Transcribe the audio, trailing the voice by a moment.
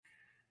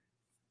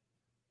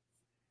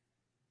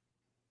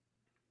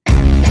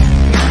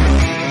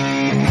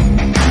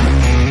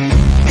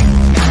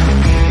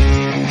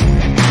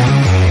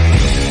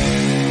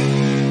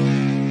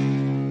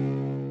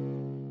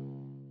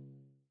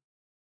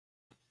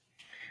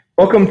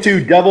Welcome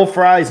to Double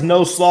Fries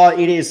No Slaw.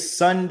 It is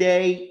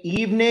Sunday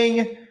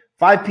evening,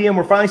 5 p.m.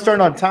 We're finally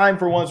starting on time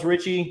for once,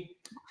 Richie.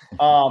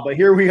 But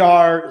here we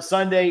are,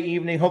 Sunday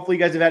evening. Hopefully,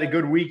 you guys have had a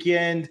good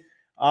weekend.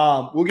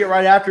 We'll get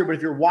right after it. But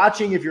if you're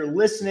watching, if you're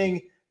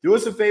listening, do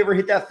us a favor,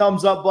 hit that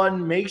thumbs up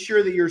button. Make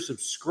sure that you're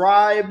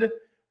subscribed. We're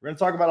going to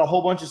talk about a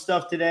whole bunch of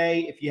stuff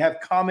today. If you have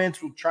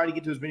comments, we'll try to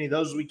get to as many of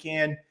those as we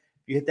can. If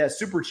you hit that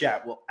super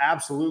chat, we'll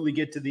absolutely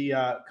get to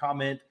the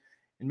comment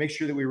and make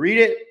sure that we read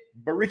it.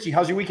 But Richie,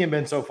 how's your weekend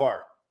been so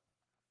far?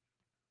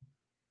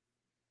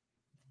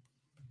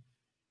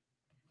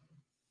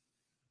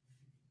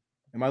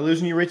 Am I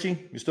losing you,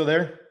 Richie? You still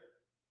there?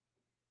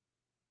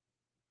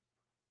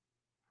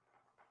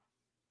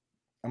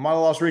 I might have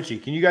lost Richie.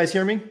 Can you guys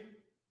hear me?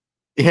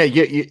 Yeah,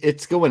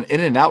 it's going in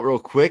and out real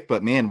quick,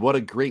 but man, what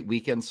a great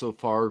weekend so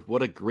far.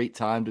 What a great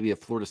time to be a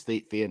Florida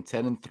State fan.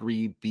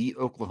 10-3, beat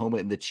Oklahoma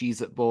in the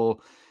Cheez-It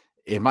Bowl.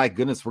 And my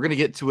goodness, we're going to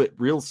get to it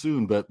real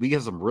soon, but we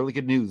have some really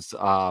good news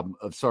of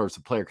Stars,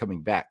 a player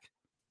coming back.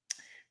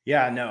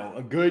 Yeah, no,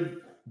 a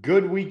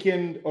good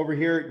weekend over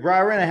here.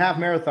 I ran a half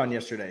marathon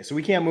yesterday, so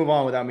we can't move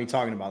on without me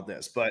talking about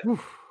this. But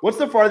what's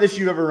the farthest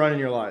you've ever run in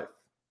your life?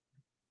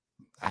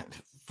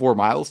 4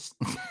 miles.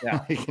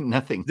 Yeah.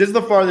 Nothing. This is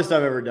the farthest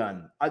I've ever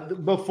done.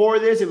 Before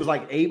this, it was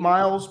like 8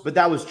 miles, but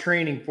that was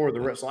training for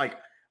the rest. Like,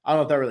 I don't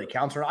know if that really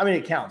counts or not. I mean,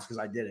 it counts because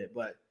I did it,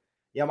 but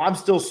yeah, I'm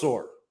still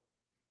sore.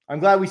 I'm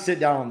glad we sit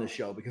down on this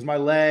show because my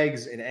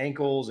legs and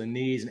ankles and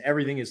knees and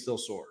everything is still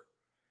sore.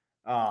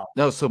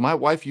 No, so my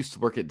wife used to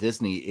work at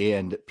Disney,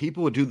 and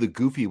people would do the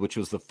Goofy, which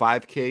was the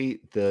 5K,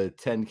 the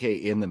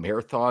 10K, and the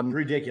marathon.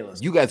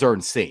 Ridiculous. You guys are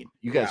insane.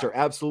 You guys are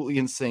absolutely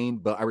insane,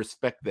 but I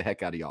respect the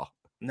heck out of y'all.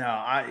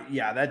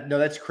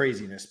 That's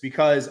craziness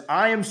because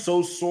I am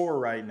so sore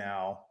right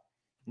now.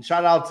 And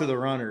shout out to the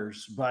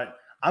runners, but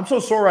I'm so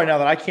sore right now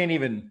that I can't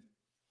even.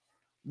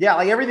 Yeah,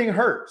 like everything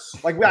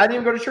hurts. Like I didn't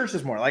even go to church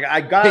this morning. Like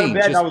I got out of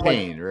bed and I was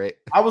right?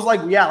 I was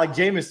like, yeah, like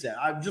Jameis said,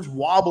 I'm just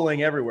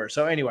wobbling everywhere.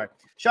 So anyway,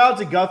 shout out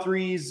to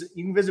Guthrie's.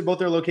 You can visit both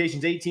their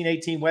locations,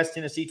 1818 West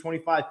Tennessee,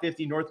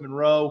 2550 North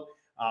Monroe.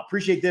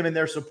 Appreciate them and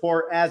their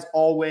support as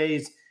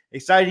always.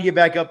 Excited to get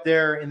back up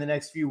there in the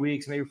next few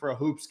weeks, maybe for a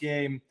hoops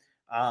game.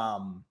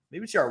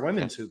 Maybe see our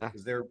women's hoop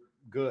because they're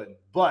good.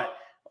 But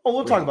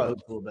we'll talk about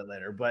hoops a little bit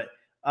later. But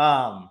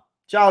shout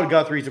out to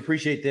Guthrie's.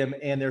 Appreciate them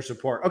and their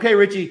support. Okay,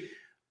 Richie.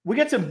 We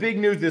got some big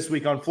news this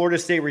week on Florida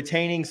State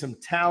retaining some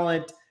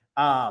talent.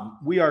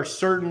 We are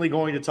certainly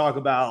going to talk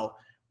about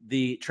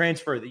the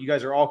transfer that you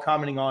guys are all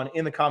commenting on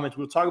in the comments.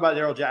 We'll talk about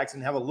Darrell Jackson,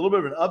 have a little bit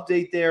of an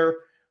update there.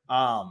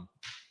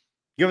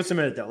 Give us a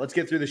minute, though. Let's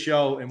get through the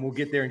show, and we'll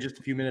get there in just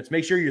a few minutes.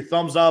 Make sure you're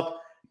thumbs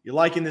up. You're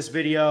liking this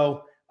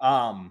video.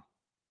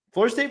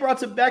 Florida State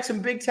brought back some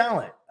big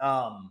talent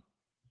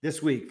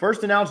this week.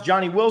 First announced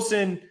Johnny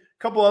Wilson,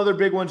 a couple other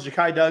big ones,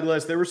 Ja'Kai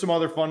Douglas. There were some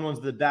other fun ones.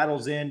 The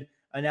battle's in.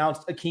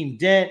 Announced Akeem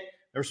Dent.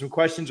 There were some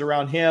questions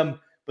around him.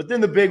 But then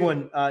the big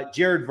one,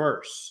 Jared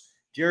Verse.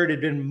 Jared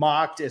had been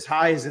mocked as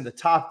high as in the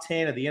top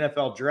 10 of the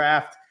NFL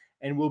draft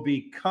and will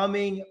be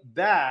coming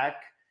back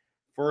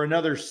for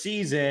another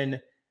season.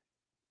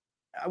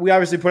 We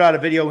obviously put out a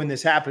video when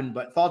this happened,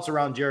 but thoughts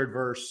around Jared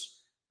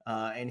Verse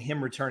and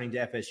him returning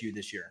to FSU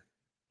this year?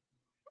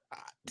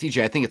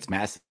 TJ, I think it's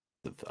massive.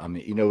 I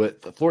mean, you know,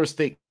 Florida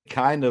State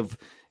kind of,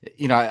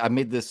 you know, I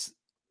made this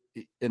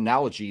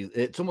analogy.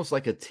 It's almost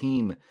like a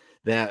team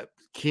that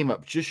came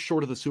up just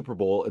short of the Super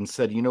Bowl and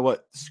said, you know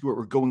what, Stuart,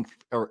 we're going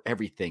for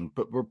everything,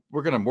 but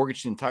we're going to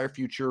mortgage the entire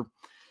future,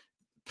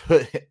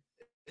 put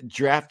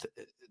draft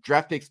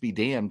picks be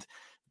damned.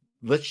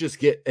 Let's just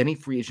get any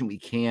free agent we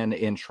can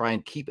and try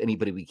and keep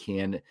anybody we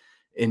can.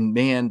 And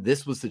man,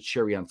 this was the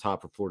cherry on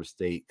top of Florida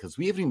State because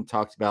we haven't even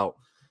talked about,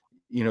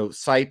 you know,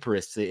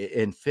 Cypress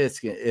and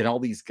Fisk and all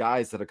these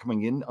guys that are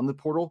coming in on the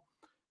portal.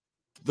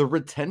 The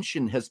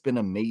retention has been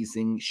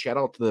amazing. Shout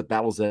out to the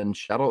Battle's End.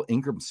 Shout out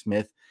Ingram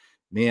Smith.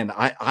 Man,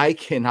 I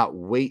cannot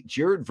wait.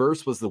 Jared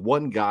Verse was the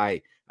one guy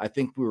I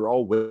think we were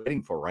all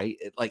waiting for, right?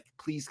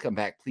 Please come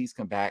back. Please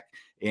come back.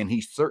 And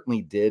he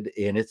certainly did.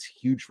 And it's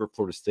huge for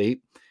Florida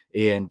State.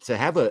 And to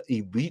have an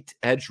elite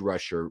edge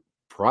rusher,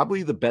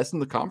 probably the best in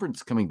the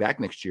conference coming back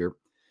next year,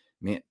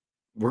 man,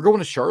 we're going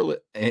to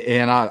Charlotte.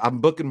 And I'm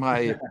booking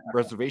my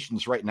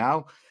reservations right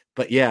now.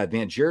 But yeah,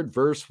 man, Jared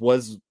Verse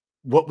was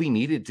what we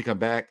needed to come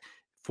back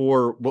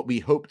for what we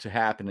hope to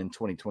happen in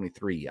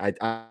 2023.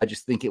 I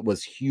just think it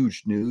was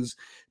huge news,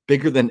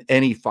 bigger than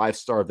any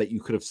 5-star that you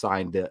could have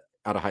signed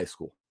out of high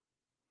school.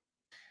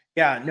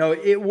 Yeah, no,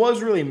 it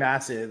was really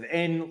massive.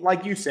 And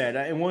like you said,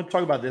 and we'll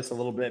talk about this a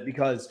little bit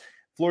because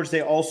Florida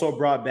State also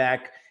brought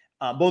back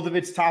both of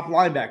its top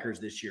linebackers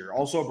this year.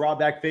 Also brought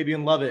back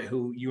Fabian Lovett,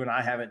 who you and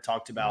I haven't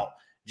talked about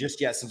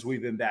just yet since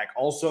we've been back.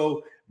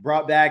 Also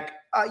brought back,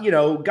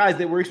 guys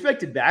that were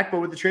expected back,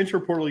 but with the transfer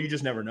portal, you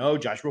just never know.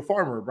 Joshua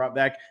Farmer brought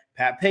back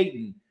Pat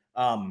Payton,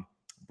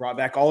 brought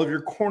back all of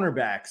your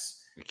cornerbacks.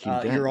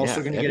 You're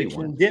also going to get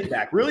Akeem Dent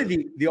back.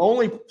 Really, the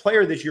only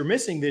player that you're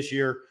missing this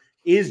year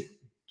is,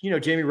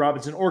 Jamie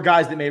Robinson or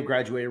guys that may have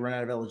graduated, run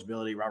out of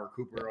eligibility, Robert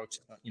Cooper,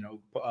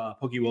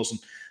 Pokey Wilson,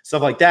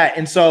 stuff like that.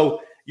 And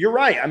so you're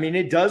right. I mean,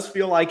 it does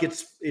feel like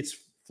it's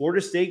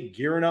Florida State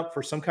gearing up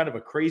for some kind of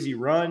a crazy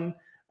run.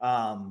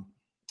 I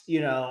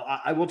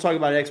will talk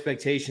about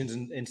expectations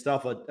and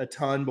stuff a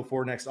ton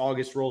before next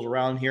August rolls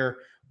around here.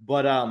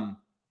 But,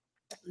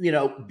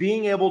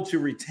 being able to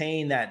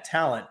retain that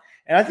talent.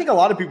 And I think a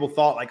lot of people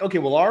thought like, okay,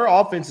 well, our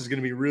offense is going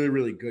to be really,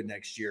 really good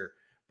next year.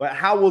 But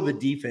how will the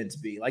defense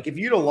be? Like if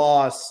you'd have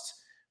lost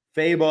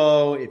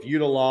Fabo, if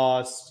you'd have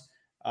lost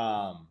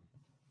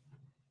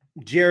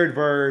Jared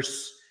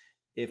Verse,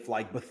 if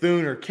like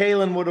Bethune or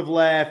Kalen would have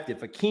left,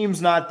 if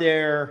Akeem's not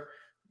there,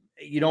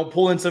 you don't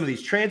pull in some of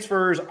these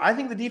transfers, I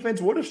think the defense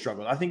would have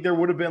struggled. I think there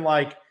would have been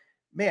like,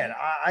 man,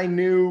 I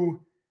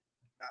knew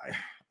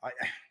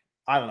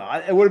I don't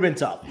know. It would have been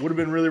tough. It would have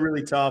been really,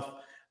 really tough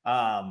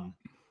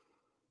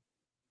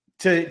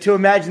to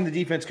imagine the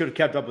defense could have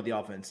kept up with the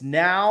offense.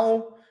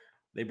 Now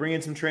they bring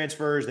in some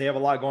transfers. They have a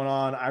lot going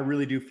on. I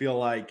really do feel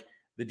like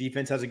the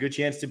defense has a good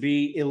chance to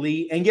be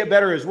elite and get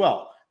better as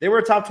well. They were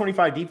a top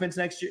 25 defense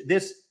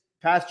this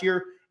past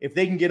year. If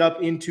they can get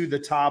up into the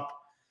top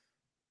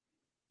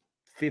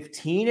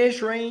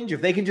 15-ish range,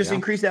 if they can just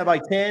increase that by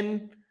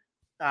 10,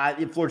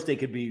 Florida State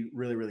could be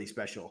really, really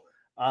special.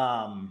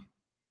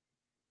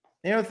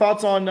 Any other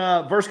thoughts on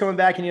Verse coming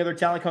back? Any other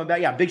talent coming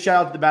back? Yeah, big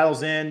shout out to the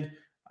Battle's End.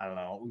 I don't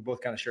know. We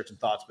both kind of shared some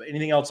thoughts, but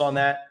anything else on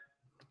that?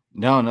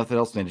 No, nothing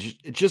else, man.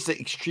 It's just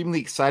extremely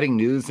exciting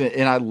news.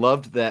 And I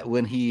loved that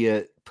when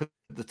he put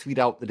the tweet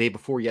out the day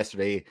before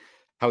yesterday,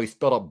 how he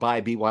spelled out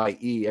by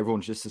BYE,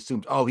 everyone just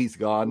assumed, oh, he's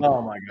gone.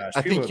 Oh, my gosh.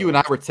 I think you and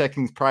I were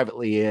texting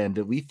privately, and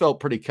we felt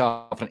pretty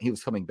confident he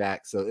was coming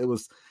back. So it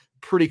was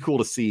pretty cool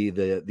to see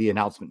the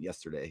announcement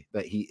yesterday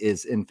that he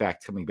is, in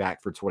fact, coming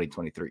back for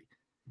 2023.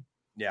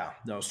 Yeah,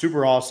 no,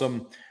 super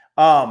awesome.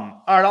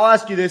 All right, I'll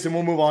ask you this, and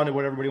we'll move on to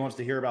what everybody wants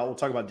to hear about. We'll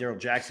talk about Daryl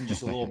Jackson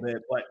just a little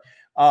bit, but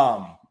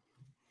I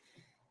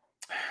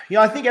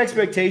think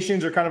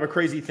expectations are kind of a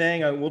crazy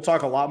thing. We'll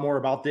talk a lot more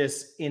about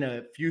this in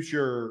a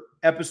future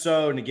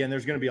episode. And again,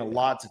 there's going to be a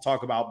lot to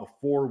talk about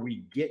before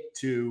we get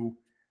to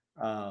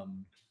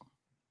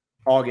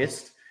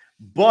August.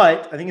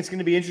 But I think it's going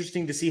to be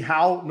interesting to see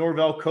how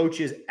Norvell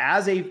coaches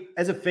as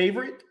a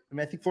favorite. I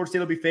mean, I think Florida State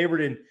will be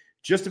favored in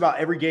just about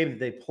every game that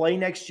they play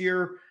next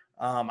year.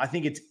 I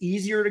think it's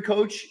easier to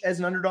coach as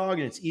an underdog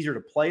and it's easier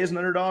to play as an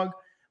underdog.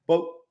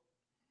 But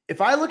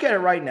if I look at it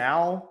right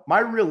now, my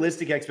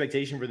realistic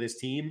expectation for this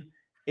team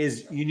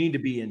is you need to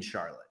be in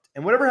Charlotte.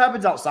 And whatever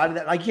happens outside of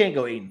that, I can't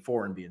go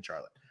 8-4 and be in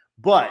Charlotte.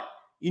 But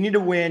you need to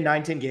win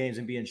 9-10 games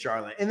and be in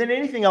Charlotte. And then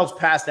anything else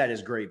past that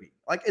is gravy.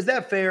 Like, is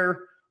that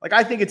fair? Like,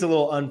 I think it's a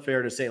little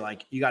unfair to say,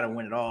 like, you got to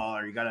win it all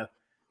or you got to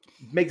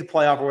make the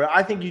playoff. Or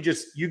I think you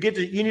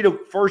need to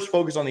first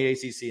focus on the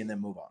ACC and then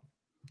move on.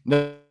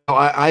 No,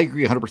 I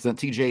agree 100%.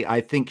 TJ,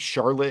 I think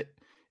Charlotte,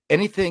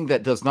 anything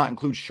that does not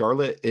include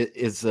Charlotte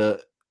is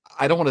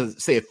I don't want to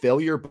say a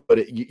failure,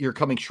 but you're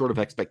coming short of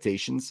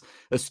expectations,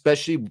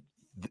 especially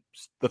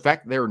the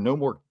fact that there are no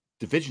more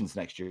divisions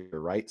next year,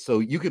 right? So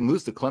you can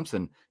lose to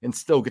Clemson and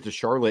still get to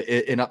Charlotte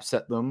and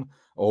upset them,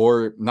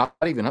 or not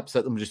even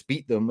upset them, just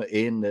beat them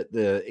in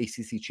the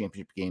ACC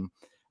championship game.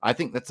 I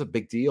think that's a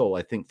big deal,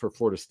 I think, for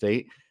Florida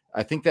State.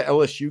 I think the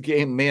LSU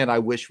game, man, I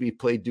wish we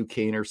played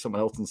Duquesne or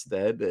someone else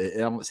instead.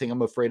 And I'm not saying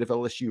I'm afraid of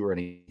LSU or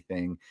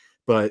anything,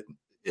 but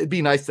it'd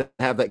be nice to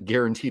have that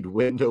guaranteed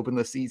win to open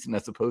the season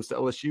as opposed to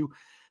LSU,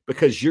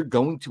 because you're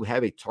going to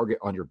have a target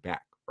on your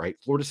back, right?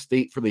 Florida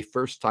State, for the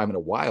first time in a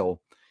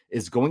while,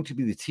 is going to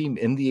be the team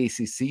in the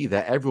ACC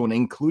that everyone,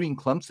 including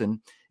Clemson,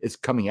 is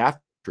coming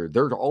after.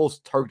 They're all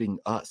targeting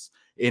us.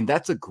 And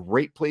that's a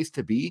great place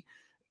to be.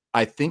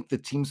 I think the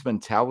team's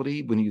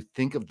mentality, when you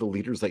think of the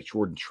leaders like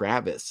Jordan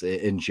Travis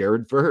and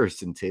Jared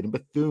Verse and Tatum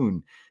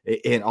Bethune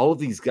and all of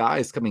these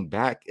guys coming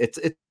back, it's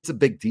a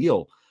big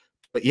deal.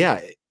 But yeah,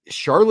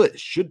 Charlotte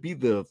should be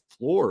the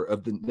floor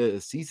of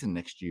the season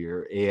next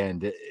year.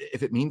 And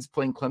if it means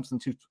playing Clemson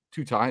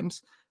two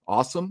times,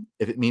 awesome.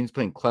 If it means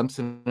playing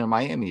Clemson in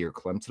Miami or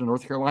Clemson in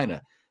North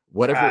Carolina,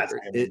 whatever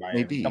it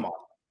may be. Come on.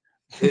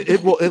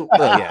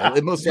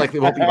 It most likely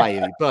won't be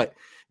Miami, but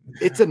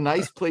it's a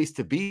nice place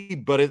to be.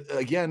 But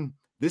again,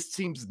 this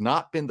team's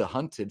not been the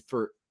hunted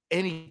for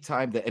any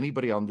time that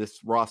anybody on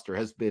this roster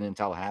has been in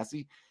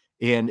Tallahassee.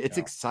 And it's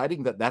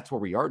exciting that that's where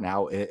we are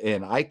now.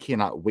 And I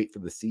cannot wait for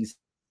the season,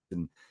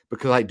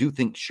 because I do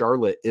think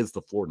Charlotte is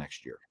the floor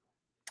next year.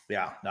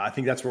 Yeah, no, I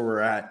think that's where we're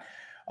at.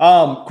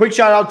 Quick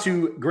shout out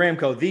to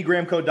Gramco,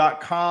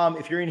 thegramco.com.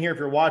 If you're in here, if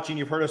you're watching,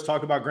 you've heard us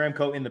talk about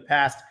Gramco in the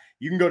past.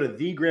 You can go to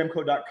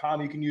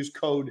thegramco.com. You can use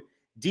code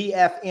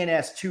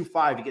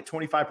DFNS25 to get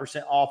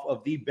 25% off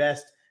of the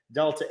best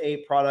Delta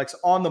 8 products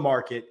on the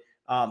market.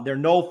 They're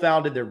Knoll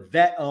founded, they're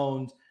vet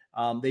owned.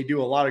 They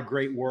do a lot of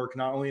great work,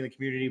 not only in the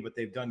community, but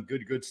they've done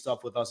good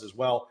stuff with us as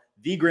well.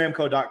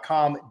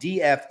 Thegramco.com,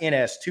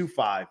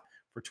 DFNS25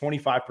 for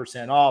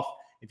 25% off.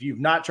 If you've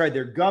not tried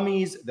their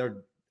gummies,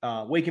 their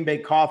wake and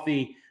bake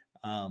coffee,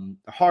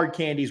 hard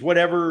candies,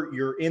 whatever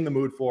you're in the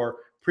mood for,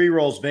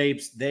 pre-rolls,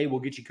 vapes, they will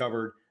get you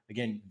covered.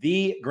 Again,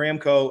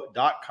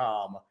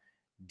 thegramco.com,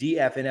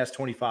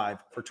 DFNS25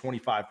 for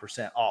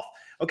 25% off.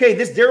 Okay,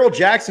 this Darrell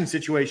Jackson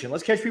situation.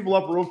 Let's catch people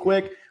up real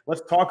quick.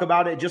 Let's talk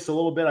about it just a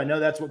little bit. I know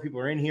that's what people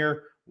are in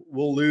here.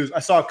 We'll lose. I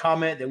saw a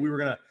comment that we were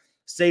going to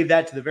save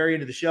that to the very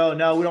end of the show.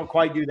 No, we don't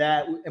quite do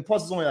that. And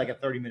plus, it's only like a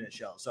 30-minute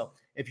show. So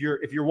if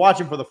you're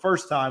watching for the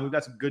first time, we've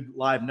got some good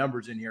live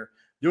numbers in here.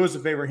 Do us a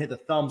favor and hit the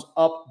thumbs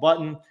up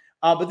button.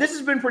 But this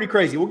has been pretty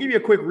crazy. We'll give you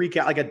a quick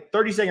recap, like a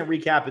 30-second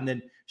recap, and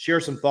then share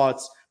some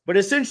thoughts. But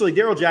essentially,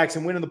 Darrell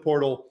Jackson went in the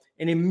portal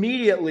and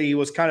immediately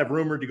was kind of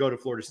rumored to go to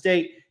Florida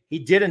State. He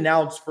did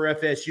announce for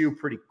FSU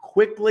pretty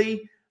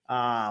quickly.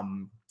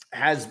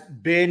 Has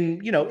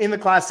been, in the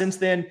class since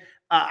then.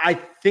 I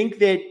think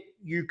that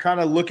you kind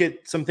of look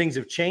at some things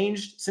have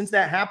changed since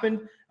that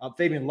happened.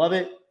 Fabian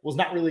Lovett was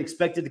not really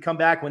expected to come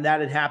back when that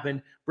had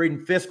happened.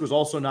 Braden Fisk was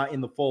also not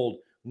in the fold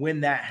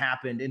when that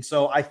happened. And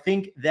so I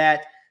think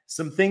that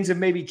some things have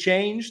maybe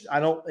changed. I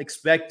don't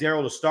expect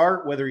Darrell to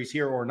start, whether he's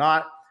here or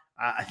not.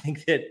 I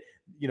think that,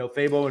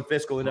 Fabo and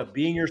Fisk will end up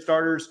being your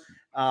starters.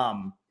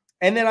 And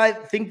then I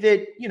think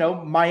that,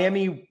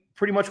 Miami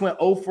pretty much went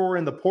 0-4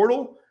 in the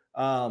portal.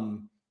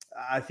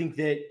 I think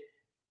that,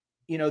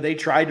 they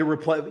tried to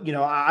replace,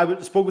 I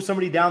spoke with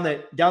somebody down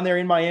there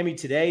in Miami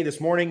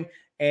this morning,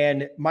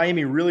 and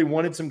Miami really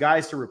wanted some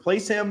guys to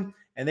replace him,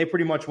 and they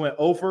pretty much went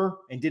 0-4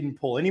 and didn't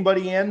pull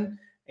anybody in.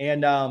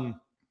 And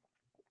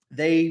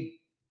they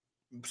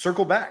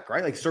circle back,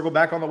 right? Like circle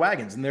back on the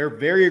wagons, and they're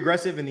very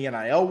aggressive in the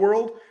NIL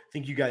world. I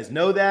think you guys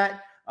know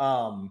that.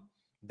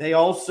 They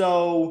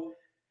also,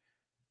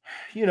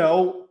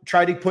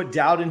 tried to put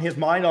doubt in his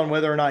mind on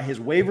whether or not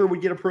his waiver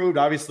would get approved.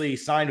 Obviously, he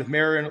signed with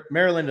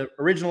Maryland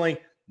originally,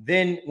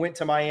 then went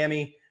to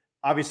Miami.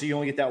 Obviously, you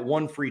only get that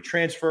one free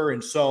transfer.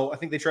 And so I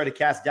think they tried to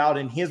cast doubt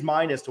in his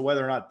mind as to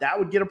whether or not that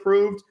would get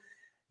approved.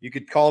 You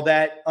could call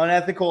that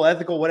unethical,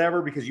 ethical,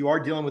 whatever, because you are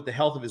dealing with the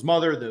health of his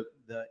mother, the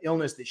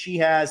illness that she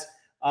has.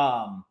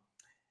 Recruiters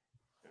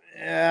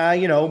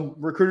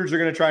are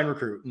going to try and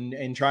recruit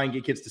and try and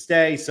get kids to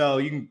stay. So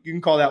you can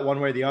call that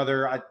one way or the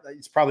other.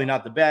 It's probably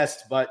not the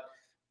best, but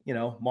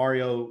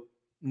Mario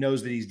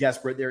knows that he's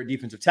desperate there at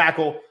defensive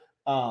tackle.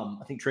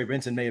 I think Trey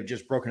Benson may have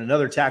just broken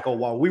another tackle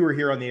while we were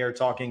here on the air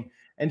talking.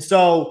 And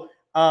so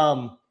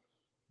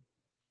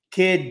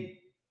kid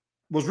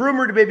was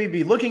rumored to maybe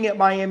be looking at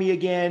Miami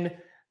again.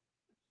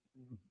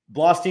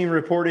 Blostein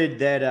reported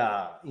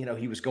that,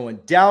 he was going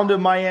down to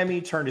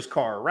Miami, turned his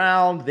car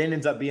around, then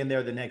ends up being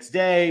there the next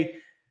day.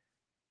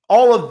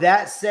 All of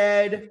that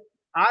said,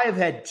 I have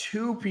had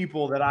two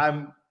people that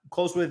I'm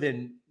close with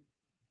and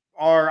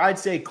are, I'd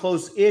say,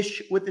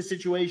 close-ish with the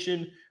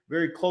situation,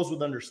 very close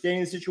with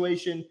understanding the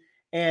situation.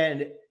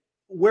 And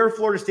where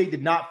Florida State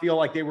did not feel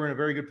like they were in a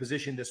very good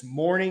position this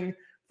morning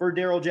for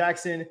Darrell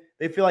Jackson,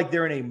 they feel like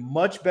they're in a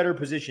much better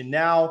position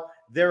now.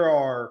 There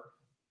are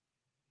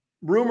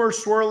rumors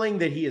swirling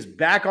that he is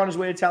back on his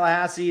way to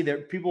Tallahassee.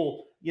 That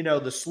people,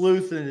 the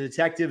sleuth and the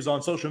detectives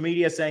on social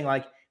media saying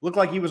looked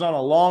like he was on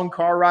a long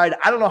car ride.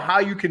 I don't know how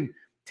you can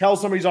tell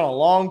somebody's on a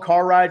long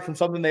car ride from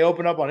something they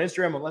open up on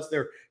Instagram unless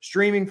they're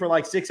streaming for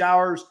like 6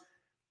 hours.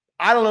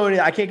 I don't know any.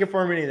 I can't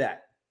confirm any of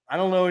that. I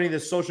don't know any of the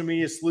social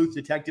media sleuth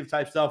detective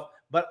type stuff,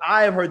 but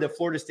I have heard that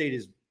Florida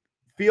State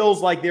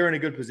feels like they're in a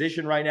good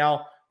position right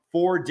now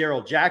for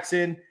Darrell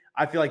Jackson.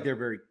 I feel like they're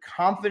very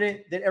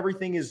confident that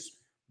everything is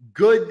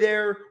good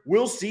there.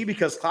 We'll see,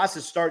 because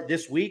classes start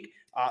this week.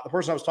 The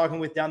person I was talking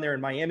with down there in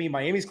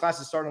Miami's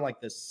classes start on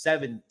like the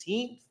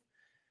 17th.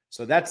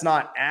 So that's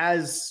not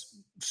as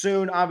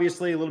soon,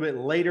 obviously, a little bit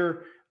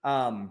later.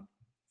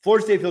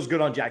 Florida State feels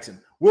good on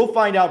Jackson. We'll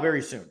find out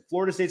very soon.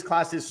 Florida State's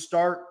classes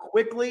start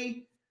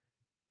quickly,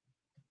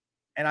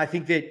 and I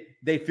think that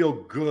they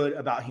feel good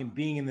about him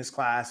being in this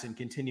class and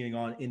continuing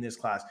on in this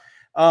class.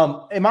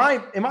 I'm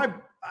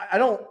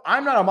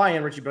not on my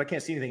end, Richie, but I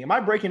can't see anything. Am I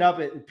breaking up?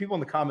 People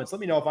in the comments,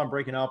 let me know if I'm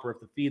breaking up or if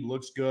the feed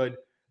looks good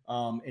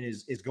and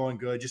is going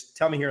good. Just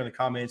tell me here in the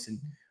comments and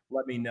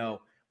let me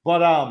know.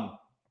 But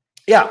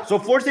yeah, so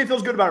Florida State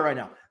feels good about it right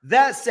now.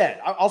 That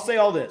said, I'll say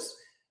all this.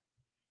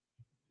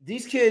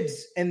 These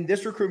kids and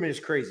this recruitment is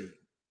crazy.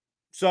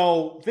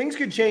 So things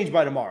could change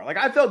by tomorrow. Like,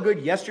 I felt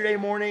good yesterday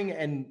morning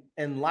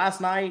and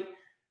last night,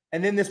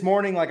 and then this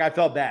morning, I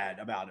felt bad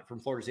about it from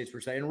Florida State's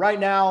perspective. And right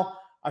now,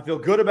 I feel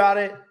good about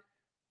it.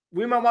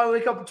 We might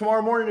wake up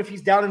tomorrow morning. If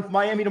he's down in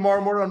Miami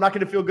tomorrow morning, I'm not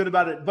going to feel good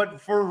about it. But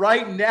for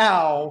right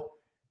now,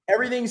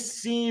 everything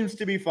seems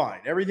to be fine.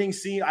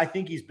 I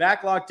think he's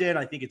back locked in.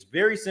 I think it's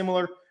very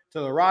similar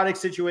to the Roddick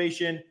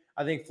situation.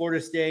 I think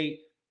Florida State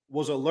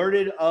was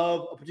alerted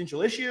of a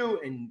potential issue,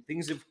 and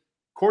things have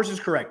courses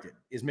corrected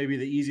is maybe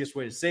the easiest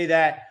way to say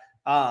that.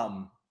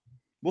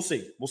 We'll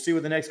see. We'll see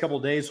what the next couple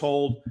of days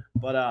hold.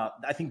 But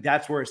I think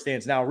that's where it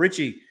stands now.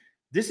 Richie,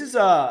 this is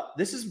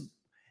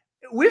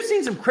we've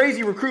seen some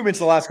crazy recruitments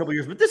the last couple of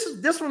years, but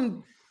this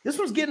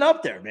one's getting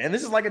up there, man.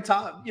 This is like a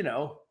top, I don't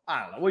know.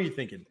 What are you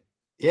thinking?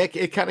 Yeah,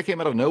 it kind of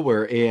came out of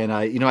nowhere. And,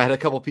 I had a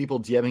couple of people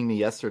DMing me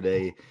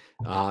yesterday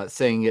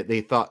saying that they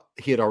thought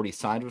he had already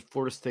signed with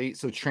Florida State.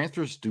 So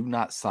transfers do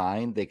not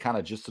sign. They kind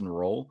of just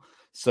enroll.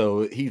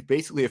 So he's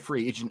basically a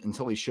free agent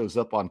until he shows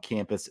up on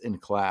campus in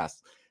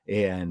class.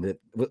 And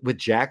with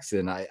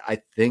Jackson,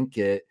 I think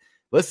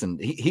listen,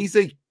 he's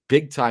a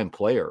big time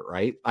player,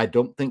 right? I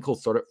don't think he'll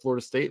start at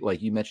Florida State.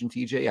 Like you mentioned,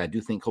 TJ, I do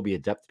think he'll be a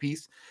depth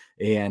piece.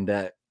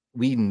 And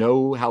we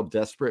know how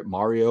desperate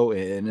Mario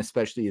and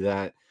especially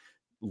that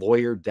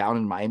lawyer down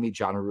in Miami,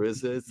 John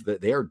Ruiz, is,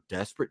 that they are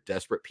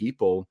desperate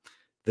people.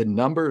 The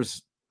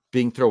numbers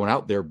being thrown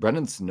out there,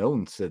 Brennan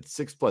Snowden said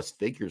 6+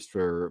 figures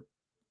for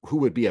who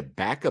would be a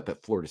backup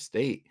at Florida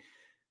State.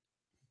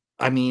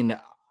 I mean,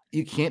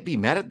 you can't be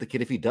mad at the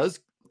kid if he does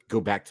go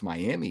back to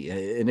Miami.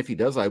 And if he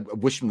does, I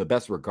wish him the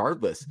best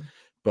regardless.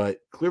 But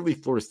clearly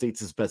Florida State's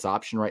his best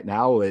option right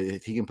now.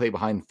 If he can play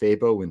behind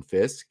Fabo and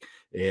Fisk,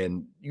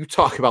 and you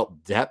talk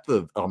about depth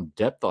on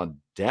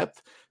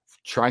depth,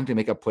 trying to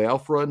make a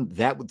playoff run,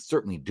 that would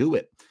certainly do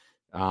it.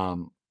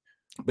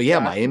 But yeah,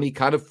 Miami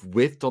kind of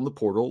whiffed on the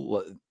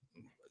portal.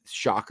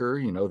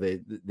 Shocker,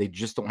 they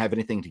just don't have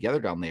anything together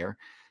down there.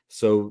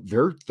 So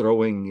they're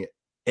throwing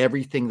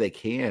everything they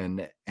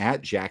can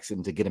at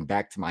Jackson to get him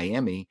back to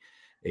Miami.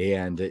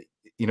 And,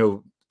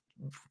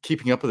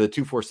 keeping up with the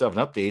 247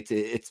 updates,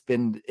 it's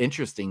been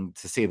interesting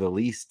to say the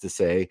least, to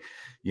say,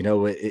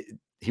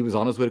 he was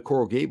on his way to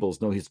Coral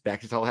Gables. No, he's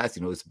back to Tallahassee.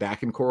 He's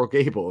back in Coral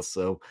Gables.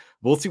 So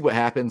we'll see what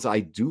happens.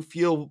 I do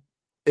feel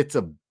it's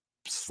a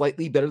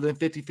slightly better than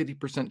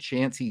 50%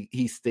 chance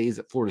he stays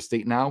at Florida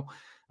State now.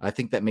 I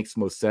think that makes the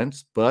most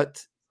sense,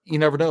 but you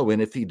never know.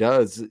 And if he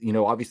does,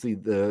 obviously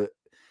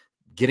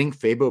getting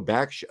Fabo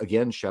back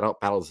again, shout out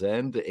Battle's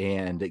End,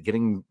 and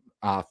getting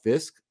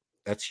Fisk,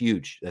 that's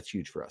huge. That's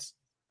huge for us.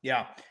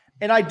 Yeah.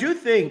 And I do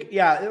think,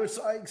 I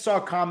saw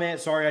a comment.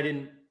 Sorry, I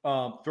didn't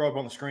throw up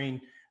on the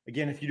screen.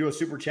 Again, if you do a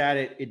super chat,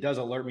 it does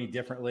alert me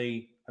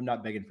differently. I'm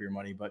not begging for your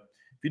money, but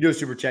if you do a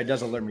super chat, it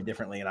does alert me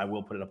differently, and I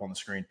will put it up on the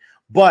screen.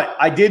 But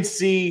I did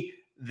see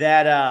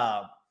that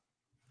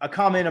a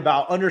comment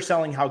about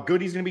underselling how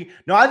good he's going to be.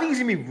 No, I think he's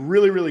going to be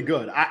really, really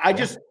good. I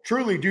just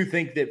truly do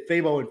think that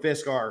Fabo and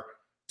Fisk are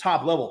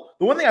top level.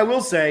 The one thing I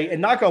will say,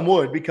 and knock on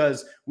wood,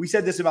 because we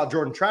said this about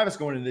Jordan Travis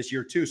going into this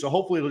year too, so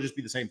hopefully it'll just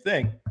be the same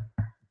thing.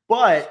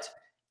 But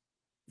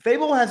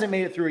Fabo hasn't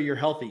made it through a year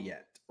healthy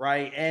yet,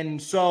 right?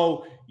 And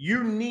so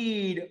you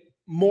need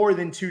more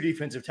than 2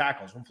 defensive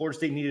tackles. When Florida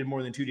State needed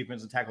more than 2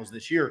 defensive tackles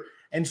this year.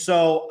 And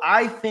so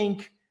I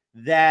think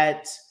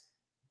that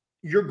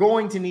you're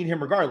going to need him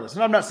regardless.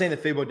 And I'm not saying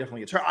that Fabo definitely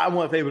gets hurt. I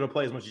want Fabo to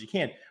play as much as you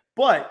can.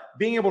 But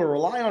being able to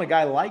rely on a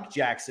guy like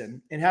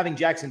Jackson and having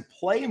Jackson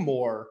play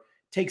more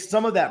takes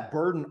some of that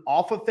burden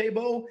off of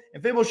Fabo.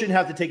 And Fabo shouldn't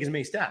have to take as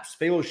many snaps.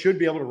 Fabo should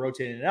be able to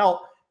rotate in and out.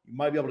 You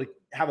might be able to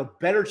have a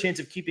better chance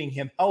of keeping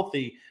him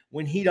healthy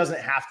when he doesn't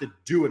have to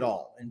do it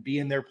all and be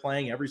in there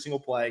playing every single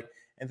play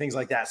and things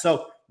like that.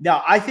 So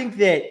now I think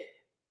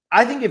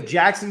if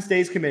Jackson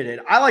stays committed,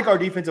 I like our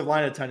defensive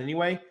line a ton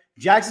anyway.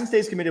 Jackson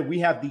stays committed, we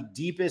have the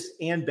deepest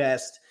and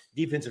best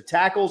defensive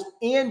tackles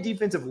and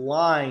defensive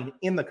line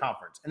in the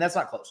conference. And that's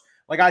not close.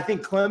 Like, I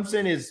think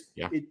Clemson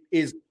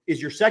is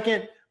your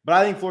second, but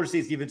I think Florida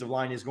State's defensive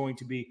line is going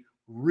to be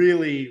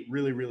really,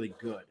 really, really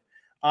good.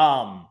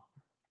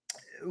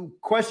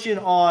 Question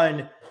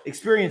on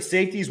experienced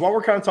safeties. While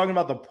we're kind of talking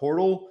about the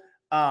portal,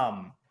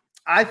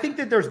 I think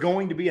that there's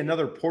going to be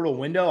another portal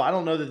window. I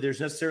don't know that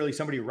there's necessarily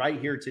somebody right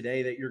here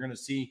today that you're going to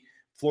see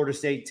Florida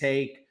State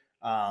take.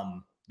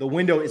 The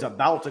window is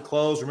about to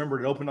close.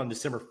 Remember, it opened on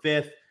December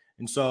 5th.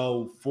 And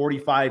so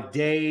 45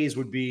 days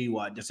would be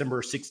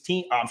January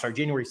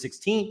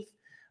 16th,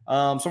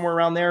 somewhere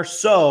around there.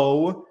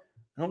 So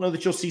I don't know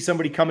that you'll see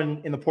somebody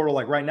coming in the portal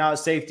like right now at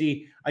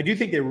safety. I do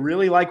think they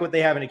really like what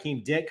they have in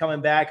Akeem Dent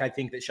coming back. I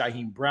think that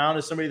Shyheim Brown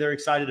is somebody they're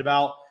excited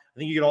about. I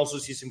think you could also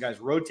see some guys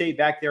rotate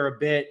back there a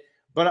bit.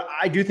 But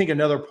I do think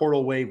another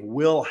portal wave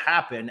will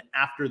happen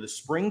after the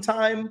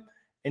springtime.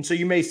 And so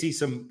you may see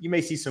some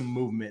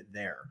movement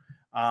there.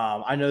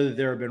 I know that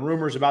there have been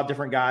rumors about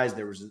different guys.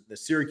 There was the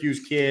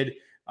Syracuse kid.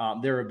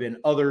 There have been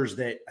others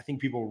that I think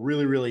people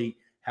really, really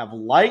have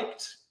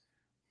liked.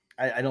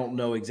 I don't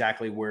know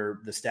exactly where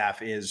the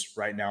staff is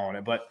right now on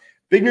it, but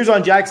big news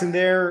on Jackson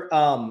there.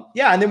 And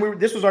then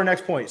this was our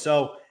next point.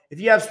 So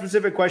if you have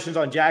specific questions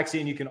on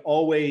Jackson, you can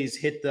always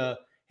hit the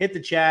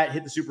chat,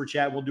 hit the super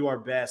chat. We'll do our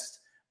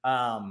best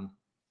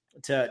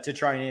to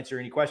try and answer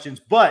any questions.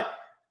 But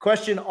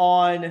question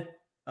on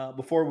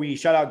before we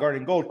shout out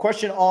Garden Gold,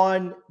 question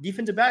on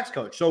defensive backs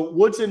coach. So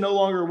Woodson no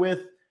longer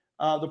with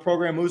the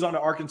program, moves on to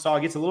Arkansas,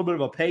 gets a little bit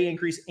of a pay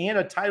increase and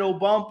a title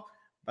bump.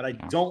 But I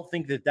don't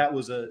think that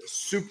was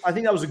I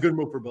think that was a good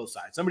move for both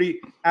sides. Somebody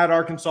at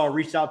Arkansas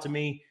reached out to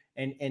me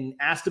and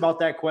asked about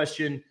that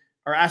question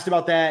or asked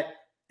about that.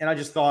 And I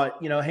just thought,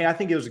 hey, I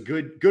think it was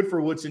good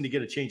for Woodson to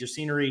get a change of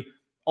scenery.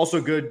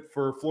 Also good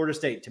for Florida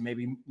State to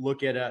maybe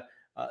look at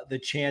the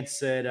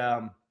chance at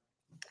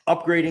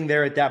upgrading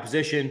there at that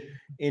position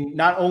in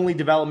not only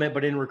development,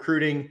 but in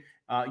recruiting.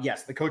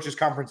 Yes, the coaches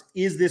conference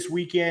is this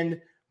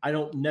weekend. I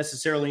don't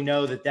necessarily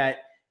know that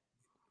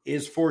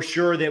is for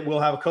sure that we'll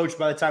have a coach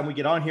by the time we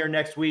get on here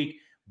next week.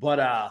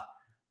 But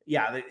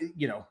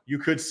you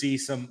could see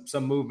some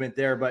movement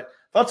there. But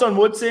thoughts on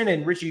Woodson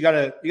and Richie? You got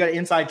an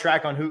inside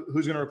track on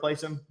who's going to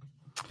replace him?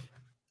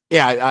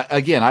 Yeah,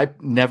 again, I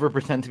never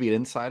pretend to be an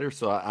insider,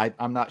 so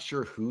I'm not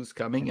sure who's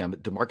coming.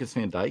 DeMarcus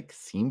Van Dyke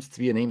seems to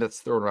be a name that's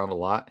thrown around a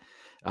lot.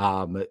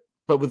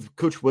 But with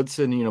Coach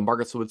Woodson,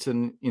 Marcus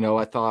Woodson,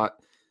 I thought,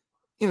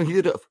 he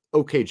did an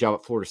okay job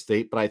at Florida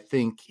State, but I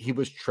think he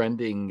was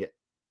trending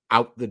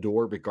out the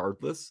door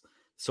regardless.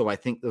 So I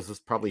think this is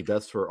probably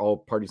best for all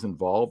parties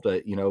involved.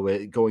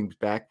 Going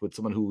back with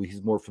someone who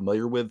he's more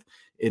familiar with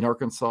in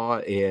Arkansas,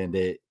 and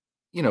it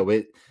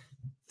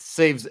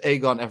saves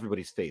egg on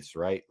everybody's face,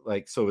 right?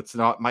 Like, so it's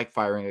not Mike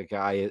firing a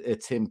guy;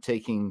 it's him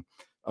taking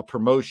a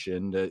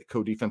promotion, the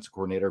co-defensive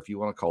coordinator, if you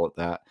want to call it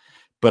that.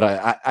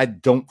 But I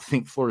don't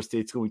think Florida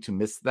State's going to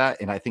miss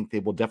that, and I think they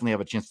will definitely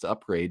have a chance to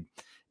upgrade.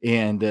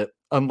 And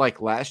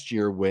unlike last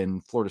year when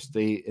Florida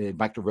State and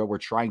Mike Norvell were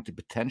trying to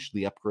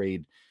potentially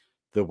upgrade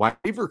the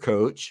waiver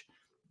coach,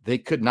 they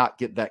could not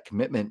get that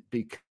commitment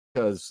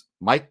because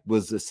Mike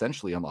was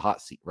essentially on the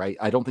hot seat, right?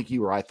 I don't think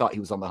you or I thought he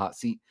was on the hot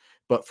seat,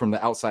 but from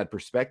the outside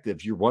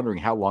perspective, you're wondering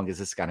how long is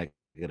this guy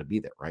going to be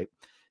there, right?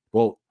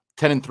 Well,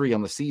 10-3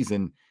 on the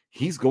season,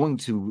 he's going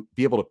to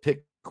be able to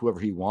pick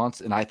whoever he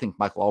wants, and I think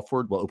Michael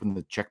Alford will open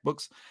the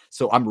checkbooks.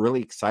 So I'm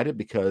really excited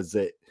because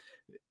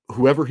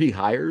whoever he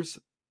hires,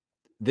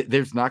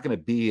 there's not going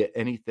to be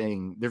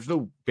anything. There's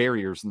no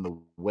barriers in the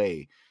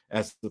way,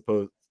 as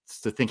opposed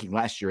to thinking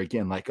last year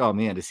again, like, oh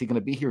man, is he going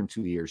to be here in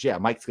 2 years? Yeah,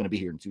 Mike's going to be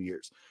here in 2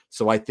 years.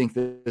 So I think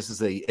that this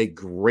is a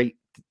great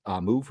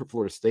move for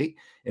Florida State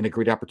and a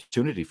great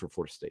opportunity for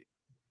Florida State.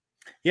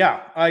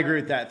 Yeah, I agree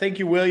with that. Thank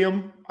you,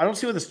 William. I don't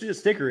see what the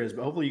sticker is,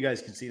 but hopefully you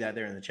guys can see that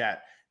there in the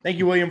chat. Thank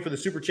you, William, for the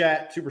super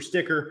chat, super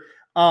sticker.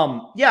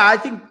 Yeah, I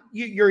think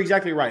you're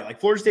exactly right. Like,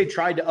 Florida State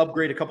tried to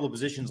upgrade a couple of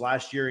positions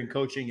last year in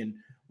coaching and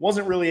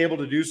wasn't really able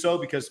to do so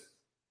because,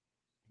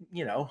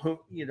 I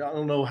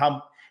don't know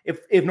how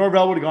if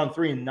Norvell would have gone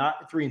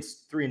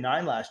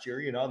 3-9 last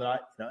year, then I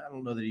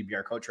don't know that he'd be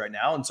our coach right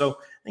now. And so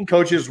I think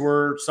coaches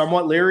were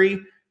somewhat leery.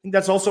 I think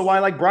that's also why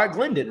like Brock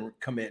Glenn didn't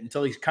commit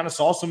until he kind of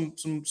saw some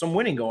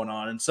winning going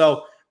on. And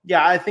so,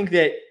 yeah, I think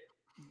that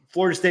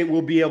Florida State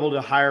will be able to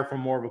hire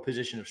from more of a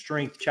position of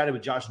strength. Chatted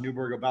with Josh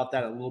Newberg about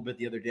that a little bit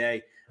the other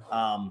day.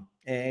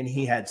 And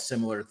he had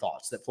similar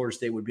thoughts that Florida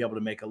State would be able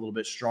to make a little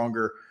bit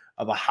stronger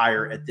of a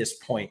hire at this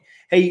point.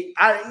 Hey,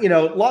 a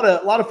lot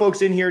of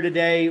folks in here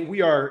today.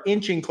 We are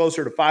inching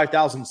closer to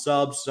 5,000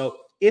 subs. So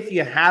if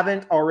you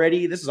haven't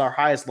already, this is our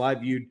highest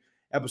live viewed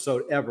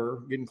episode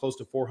ever, getting close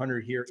to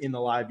 400 here in the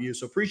live view.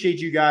 So appreciate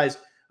you guys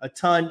a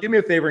ton. Do me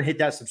a favor and hit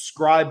that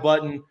subscribe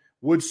button.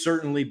 Would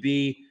certainly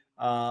be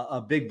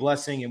a big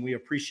blessing, and we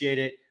appreciate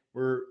it.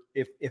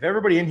 If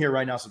everybody in here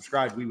right now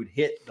subscribed, we would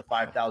hit the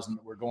 5,000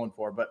 that we're going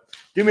for. But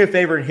do me a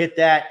favor and hit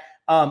that.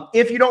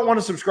 If you don't want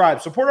to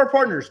subscribe, support our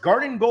partners,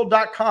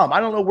 garnetandgold.com. I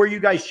don't know where you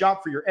guys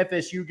shop for your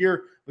FSU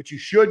gear, but you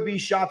should be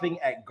shopping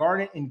at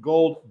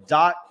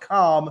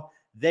garnetandgold.com.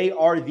 They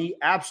are the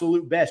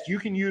absolute best. You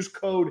can use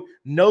code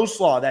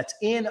NOSLAW. That's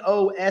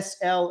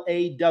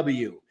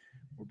NOSLAW.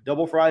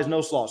 Double fries,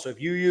 no slaw. So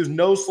if you use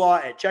no slaw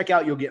at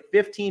checkout, you'll get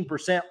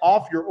 15%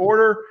 off your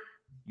order.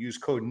 Use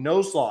code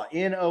NOSLAW,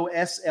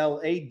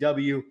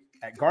 NOSLAW,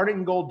 at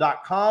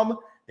garnetandgold.com.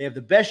 They have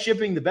the best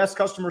shipping, the best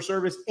customer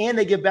service, and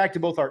they give back to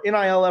both our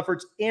NIL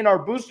efforts and our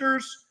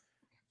boosters.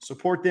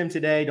 Support them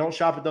today. Don't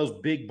shop at those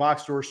big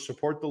box stores.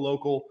 Support the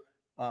local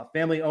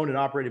family-owned and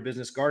operated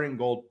business,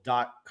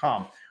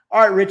 garnetandgold.com.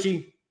 All right,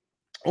 Richie,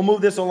 we'll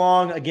move this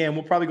along. Again,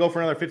 we'll probably go for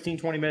another 15,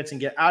 20 minutes and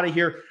get out of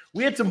here.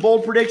 We had some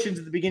bold predictions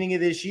at the beginning of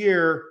this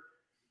year.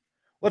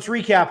 Let's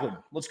recap them.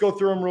 Let's go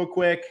through them real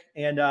quick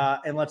and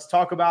let's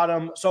talk about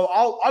them. So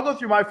I'll go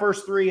through my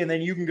first three, and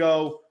then you can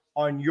go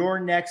on your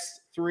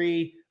next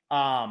three.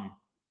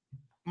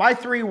 My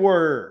three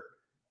were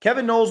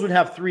Kevin Knowles would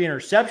have 3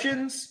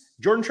 interceptions.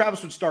 Jordan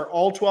Travis would start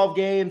all 12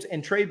 games,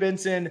 and Trey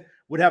Benson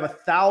would have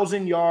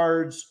 1,000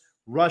 yards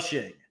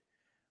rushing.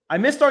 I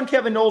missed on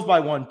Kevin Knowles by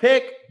 1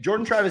 pick.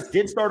 Jordan Travis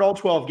did start all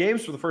 12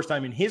 games for the first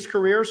time in his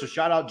career, so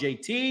shout out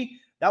JT.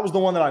 That was the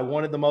one that I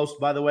wanted the most,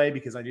 by the way,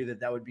 because I knew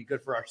that would be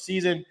good for our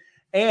season.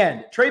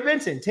 And Trey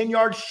Benson, 10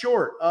 yards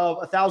short of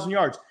 1,000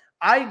 yards.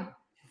 I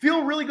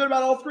feel really good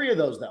about all 3 of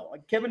those, though.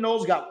 Like Kevin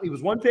Knowles he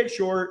was 1 pick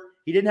short.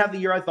 He didn't have the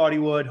year I thought he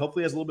would.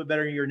 Hopefully he has a little bit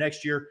better year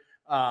next year.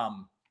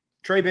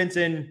 Trey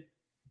Benson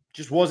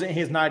just wasn't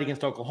his night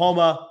against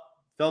Oklahoma.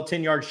 Fell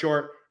 10 yards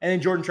short. And then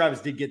Jordan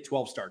Travis did get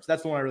 12 starts.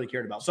 That's the one I really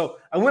cared about. So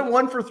I went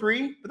 1 for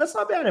 3, but that's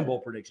not bad in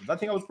bold predictions. I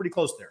think I was pretty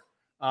close there.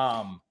 You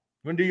want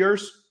to do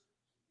yours?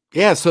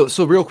 Yeah, so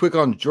real quick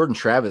on Jordan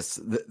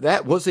Travis,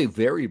 that was a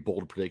very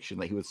bold prediction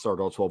that he would start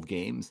all 12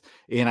 games.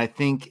 And I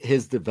think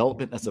his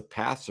development as a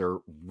passer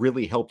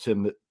really helped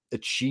him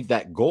achieve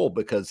that goal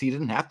because he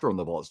didn't have to run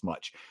the ball as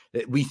much.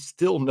 We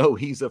still know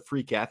he's a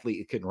freak athlete.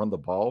 He can run the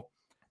ball,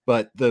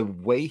 but the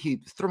way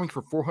he's throwing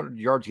for 400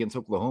 yards against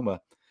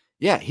Oklahoma,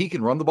 yeah, he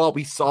can run the ball.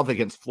 We saw that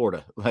against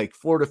Florida. Like,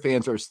 Florida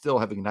fans are still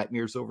having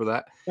nightmares over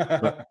that.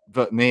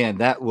 but man,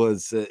 that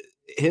was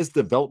his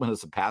development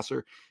as a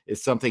passer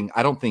is something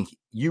I don't think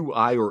you,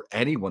 I, or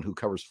anyone who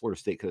covers Florida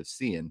State could have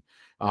seen.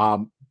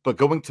 But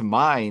going to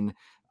mine,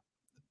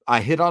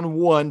 I hit on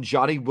one.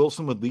 Johnny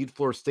Wilson would lead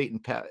Florida State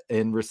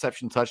in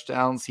reception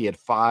touchdowns. He had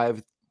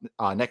 5.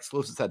 Next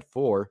closest had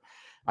 4.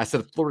 I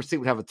said Florida State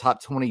would have a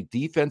top 20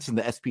 defense in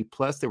the SP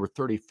Plus. They were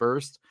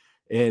 31st.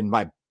 And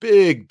my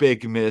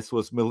big miss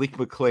was Malik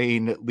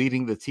McClain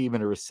leading the team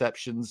in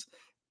receptions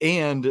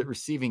and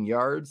receiving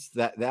yards.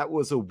 That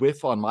was a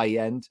whiff on my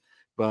end,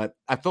 but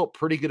I felt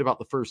pretty good about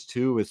the first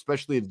 2,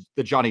 especially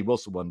the Johnny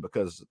Wilson one,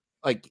 because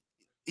like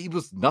he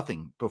was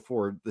nothing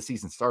before the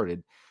season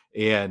started.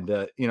 And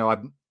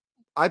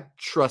I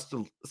trust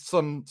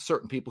some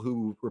certain people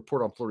who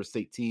report on Florida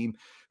State team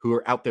who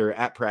are out there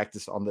at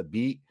practice on the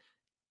beat.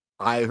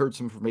 I heard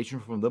some information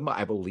from them.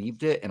 I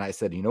believed it. And I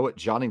said, you know what,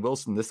 Johnny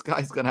Wilson, this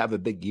guy's going to have a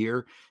big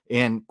year.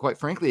 And quite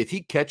frankly, if he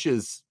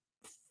catches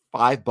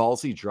 5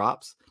 balls he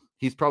drops,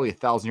 he's probably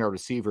 1,000-yard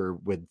receiver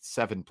with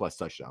 7+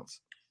 touchdowns.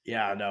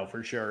 Yeah, no,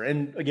 for sure.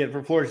 And again,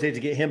 for Florida State to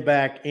get him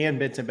back and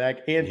Benson back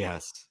and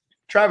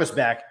Travis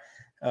back,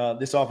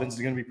 this offense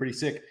is going to be pretty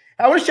sick.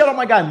 I want to shout out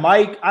my guy,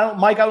 Mike. I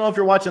don't know if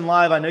you're watching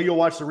live. I know you'll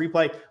watch the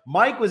replay.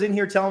 Mike was in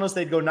here telling us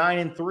they'd go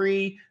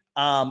 9-3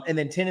 and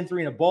then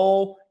 10-3 in a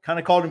bowl. Kind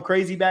of called him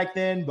crazy back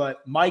then,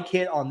 but Mike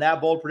hit on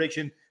that bold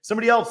prediction.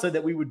 Somebody else said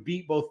that we would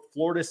beat both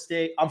Florida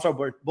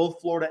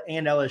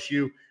and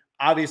LSU.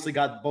 Obviously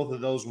got both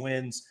of those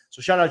wins.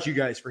 So shout out to you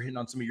guys for hitting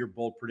on some of your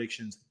bold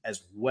predictions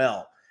as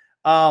well.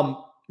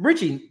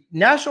 Richie,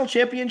 national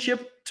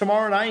championship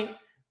tomorrow night.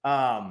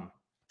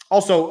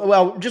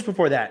 Just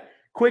before that,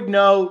 quick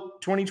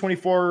note,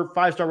 2024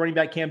 5-star running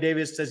back Cam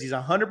Davis says he's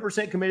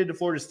 100% committed to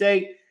Florida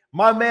State.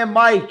 My man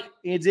Mike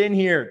is in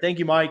here. Thank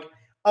you, Mike.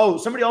 Oh,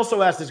 somebody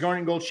also asked, does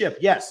Garnet Gold ship?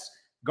 Yes,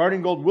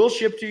 Garnet Gold will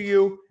ship to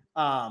you.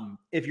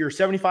 If you're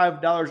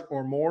 $75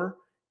 or more,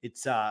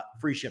 it's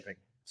free shipping.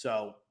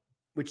 So,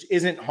 which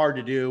isn't hard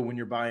to do when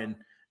you're buying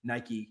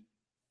Nike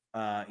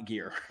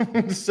gear.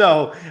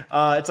 So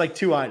it's like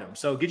 2 items.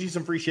 So get you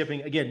some free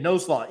shipping. Again,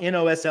 Noslaw,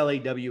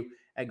 NOSLAW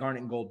at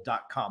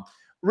garnetandgold.com.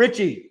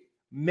 Richie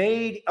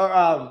made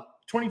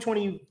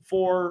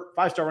 2024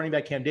 5-star running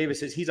back Cam Davis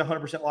says he's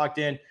 100% locked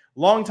in.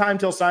 Long time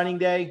till signing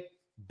day,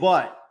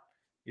 but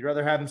you'd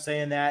rather have him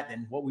saying that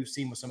than what we've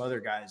seen with some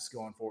other guys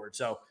going forward.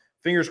 So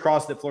fingers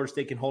crossed that Florida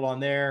State can hold on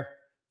there.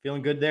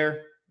 Feeling good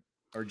there,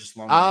 or just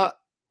long?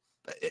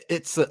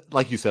 It's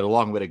like you said, a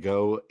long way to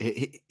go.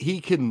 He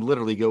can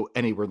literally go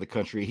anywhere in the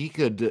country. He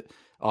could,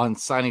 on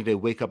signing day,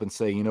 wake up and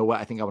say, you know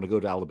what, I think I want to go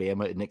to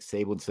Alabama, and Nick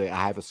Saban would say,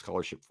 I have a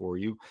scholarship for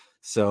you.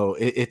 So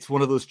it's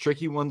one of those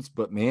tricky ones.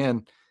 But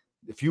man,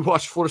 if you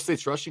watch Florida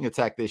State's rushing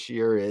attack this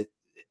year,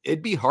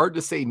 it'd be hard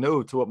to say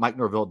no to what Mike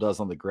Norvell does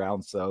on the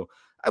ground. So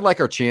I like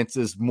our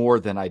chances more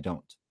than I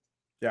don't.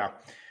 Yeah.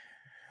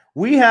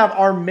 We have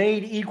our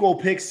Made Equal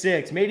Pick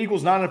 6. Made Equal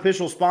is not an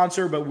official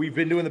sponsor, but we've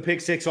been doing the Pick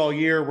 6 all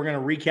year. We're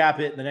going to recap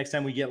it the next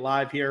time we get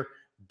live here.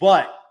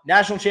 But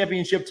national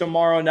championship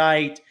tomorrow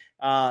night.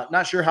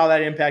 Not sure how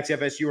that impacts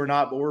FSU or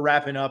not, but we're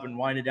wrapping up and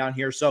winding down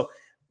here. So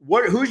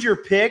who's your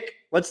pick?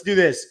 Let's do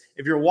this.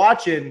 If you're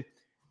watching,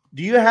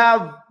 do you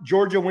have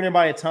Georgia winning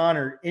by a ton,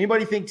 or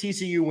anybody think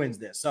TCU wins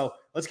this? So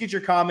let's get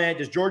your comment.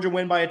 Does Georgia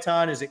win by a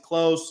ton? Is it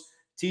close?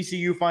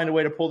 TCU find a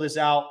way to pull this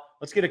out?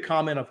 Let's get a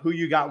comment of who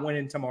you got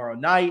winning tomorrow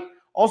night.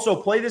 Also,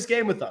 play this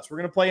game with us. We're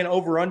going to play an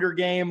over-under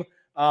game.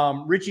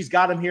 Richie's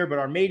got them here, but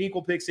our Made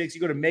Equal Pick 6,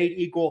 you go to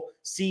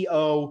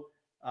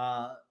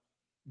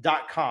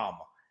madeequalco.com,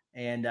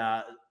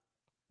 and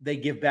they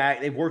give back.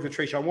 They've worked with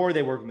Trayshawn Ward.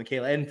 They work with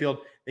Michaela Edenfield.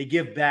 They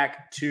give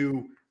back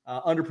to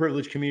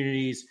underprivileged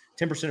communities.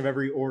 10% of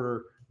every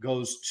order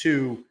goes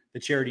to the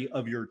charity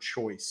of your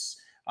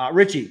choice.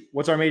 Richie,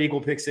 what's our Made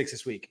Equal Pick 6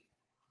 this week?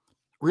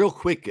 Real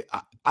quick,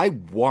 I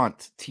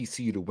want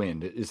TCU to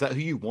win. Is that who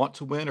you want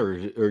to win,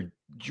 or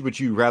would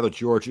you rather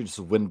Georgia just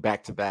win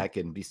back-to-back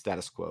and be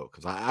status quo?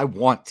 Because I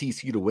want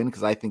TCU to win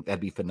because I think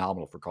that'd be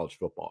phenomenal for college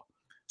football.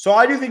 So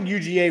I do think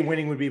UGA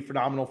winning would be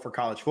phenomenal for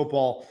college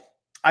football.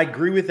 I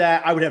agree with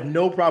that. I would have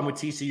no problem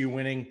with TCU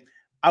winning.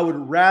 I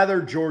would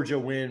rather Georgia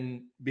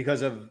win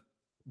because of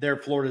their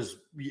Florida's,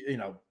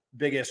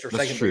 biggest or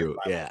That's second. True,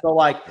 yeah. So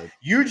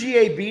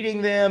UGA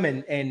beating them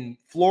and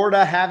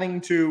Florida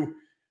having to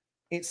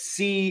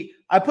see.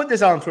 I put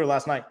this out on Twitter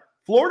last night.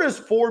 Florida's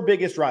 4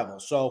 biggest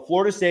rivals. So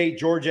Florida State,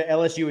 Georgia,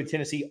 LSU, and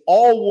Tennessee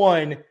all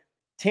won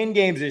 10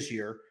 games this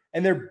year.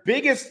 And their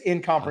biggest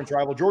in-conference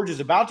rival, Georgia, is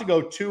about to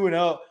go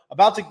 2-0,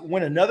 about to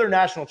win another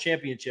national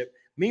championship.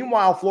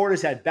 Meanwhile,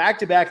 Florida's had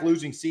back-to-back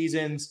losing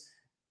seasons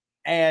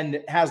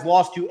and has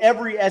lost to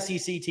every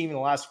SEC team in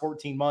the last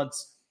 14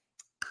 months.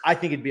 I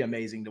think it'd be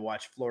amazing to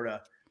watch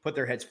Florida put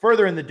their heads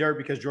further in the dirt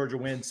because Georgia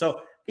wins.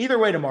 So either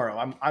way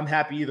tomorrow, I'm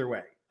happy either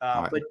way.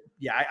 Right. But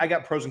yeah, I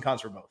got pros and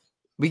cons for both.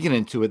 We get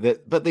into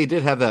it, but they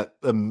did have that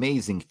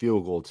amazing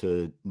field goal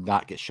to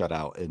not get shut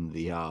out in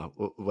the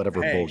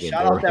whatever bowl game.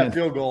 Shout out that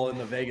field goal in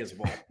the Vegas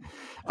Bowl.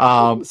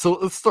 So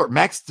let's start.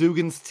 Max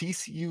Duggan's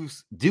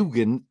TCU's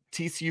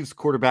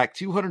quarterback,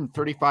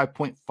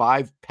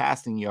 235.5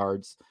 passing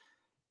yards.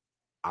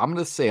 I'm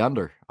going to say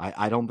under.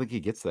 I don't think he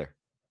gets there.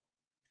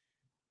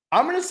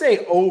 I'm going to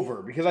say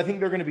over because I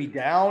think they're going to be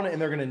down and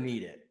they're going to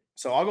need it.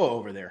 So I'll go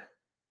over there.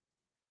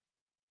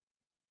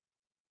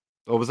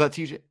 What was that,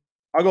 TJ?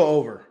 I'll go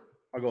over.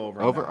 I'll go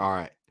over. Over. All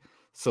right.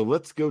 So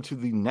let's go to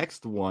the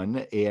next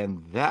one,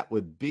 and that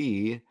would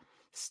be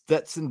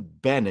Stetson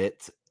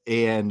Bennett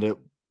and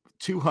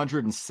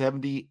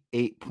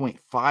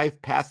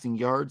 278.5 passing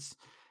yards.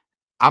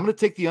 I'm going to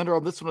take the under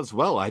on this one as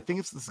well. I think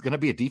this is going to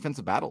be a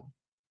defensive battle.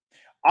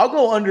 I'll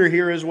go under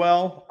here as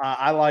well.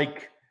 I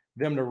like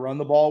them to run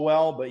the ball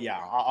well, but yeah,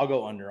 I'll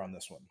go under on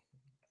this one.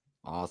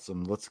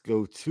 Awesome. Let's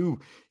go to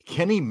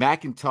Kenny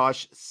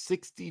McIntosh,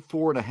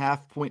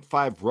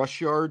 64.5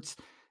 rush yards.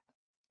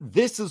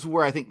 This is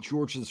where I think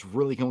Georgia's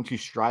really going to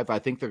strive. I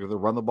think they're going to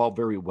run the ball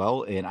very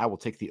well, and I will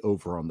take the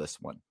over on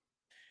this one.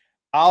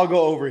 I'll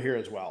go over here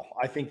as well.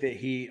 I think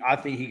he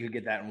could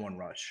get that in one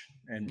rush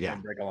and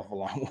break off a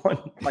long one.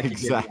 Like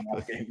exactly.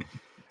 He did in the game.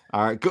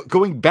 All right,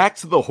 going back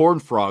to the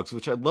Horned Frogs,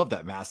 which I love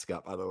that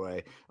mascot, by the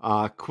way.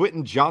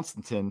 Quentin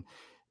Johnston,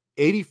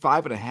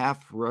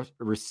 85.5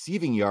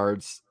 receiving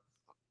yards.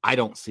 I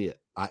don't see it.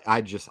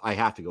 I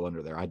have to go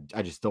under there. I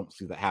just don't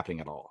see that happening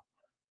at all.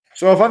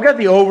 So if I've got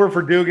the over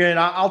for Dugan,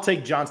 I'll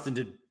take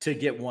Johnston to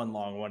get one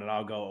long one, and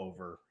I'll go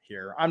over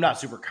here. I'm not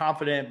super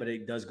confident, but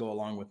it does go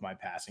along with my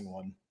passing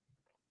one.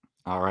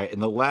 All right,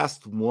 and the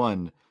last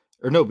one,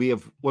 we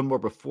have one more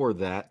before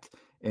that,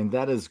 and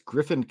that is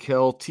Griffin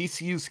Kell,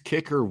 TCU's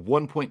kicker,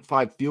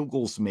 1.5 field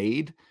goals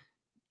made.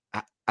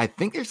 I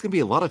think there's going to be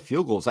a lot of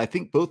field goals. I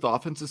think both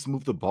offenses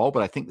move the ball,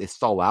 but I think they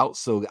stall out.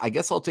 So I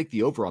guess I'll take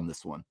the over on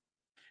this one.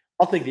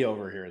 I'll take the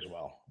over here as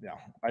well. Yeah,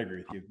 I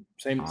agree with you.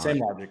 Same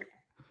logic.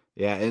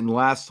 Yeah, and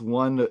last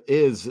one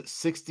is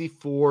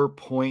 64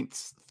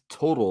 points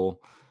total.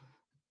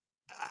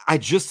 I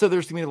just said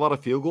there's going to be a lot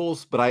of field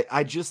goals, but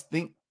I just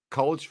think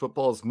college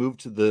football has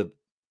moved to the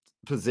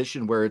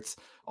position where it's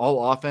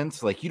all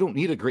offense. Like, you don't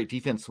need a great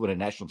defense to win a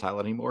national title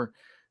anymore,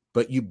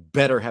 but you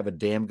better have a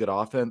damn good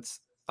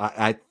offense.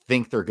 I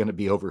think they're going to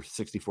be over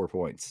 64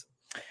 points.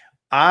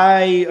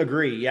 I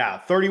agree.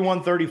 Yeah,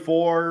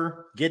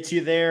 31-34 gets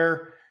you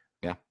there.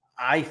 Yeah.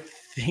 I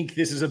think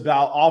this is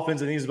about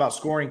offense. I think it's about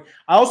scoring.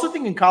 I also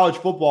think in college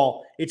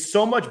football, it's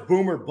so much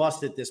boom or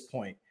bust at this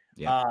point.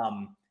 Yeah.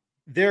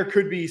 There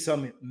could be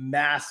some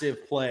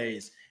massive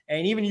plays.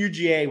 And even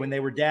UGA, when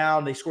they were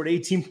down, they scored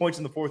 18 points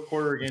in the fourth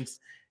quarter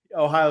against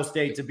Ohio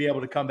State to be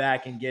able to come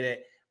back and get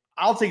it.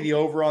 I'll take the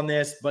over on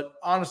this, but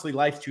honestly,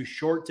 life's too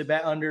short to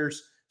bet unders.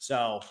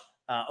 So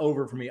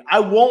over for me. I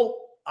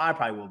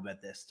probably will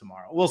bet this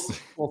tomorrow. We'll see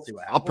what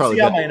happens. We'll see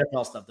how my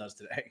NFL stuff does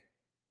today.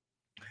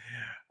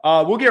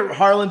 We'll get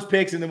Harlan's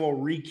picks, and then we'll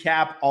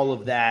recap all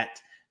of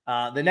that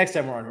the next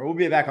time we're on here. We'll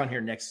be back on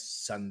here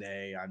next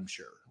Sunday, I'm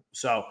sure.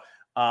 So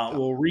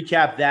we'll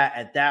recap that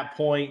at that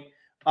point.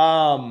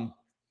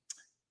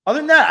 Other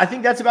than that, I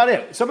think that's about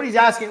it. Somebody's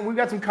asking, we've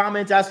got some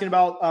comments asking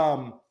about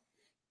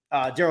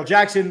Daryl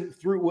Jackson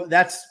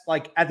that's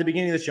like at the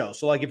beginning of the show.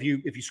 So like if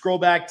you scroll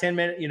back 10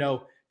 minutes,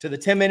 to the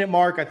 10-minute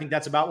mark, I think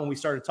that's about when we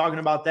started talking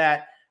about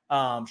that.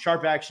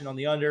 Sharp action on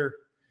the under.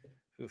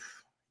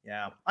 Oof,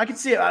 yeah, I can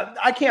see it.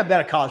 I can't bet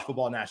a college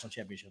football national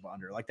championship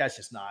under. Like that's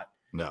just not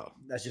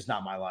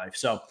my life.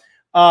 So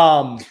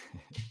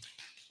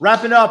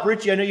wrapping up,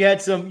 Richie, I know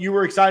you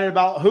were excited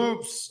about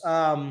hoops.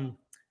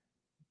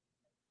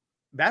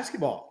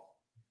 Basketball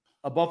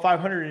above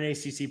 500 in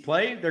ACC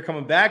play. They're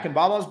coming back, and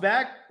Baba's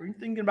back. What are you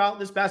thinking about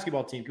this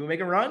basketball team? Can we make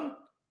a run?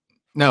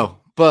 No,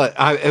 but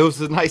it was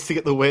nice to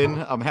get the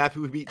win. I'm happy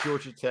we beat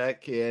Georgia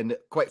Tech, and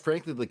quite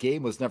frankly, the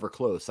game was never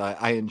close.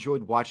 I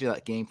enjoyed watching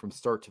that game from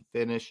start to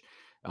finish.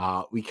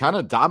 We kind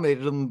of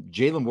dominated them.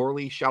 Jalen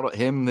Worley, shout out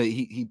him.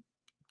 He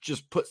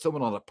just put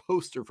someone on a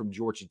poster from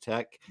Georgia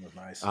Tech.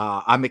 Nice.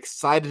 I'm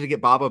excited to get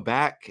Baba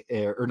back,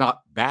 or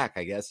not back,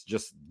 I guess.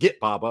 Just get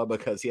Baba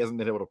because he hasn't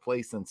been able to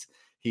play since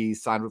he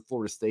signed with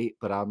Florida State.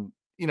 But I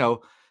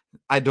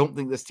don't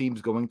think this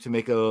team's going to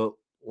make a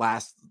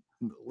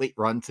late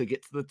run to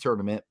get to the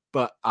tournament.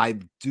 But I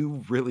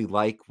do really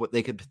like what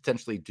they could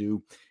potentially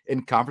do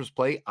in conference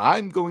play.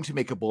 I'm going to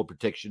make a bold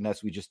prediction,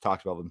 as we just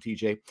talked about them,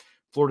 TJ.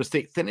 Florida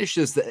State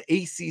finishes the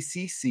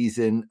ACC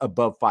season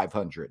above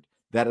 500.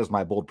 That is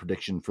my bold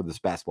prediction for this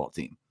basketball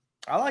team.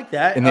 I like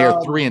that. And they are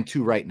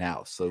 3-2 right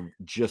now, so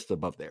just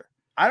above there.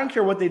 I don't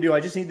care what they do. I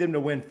just need them to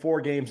win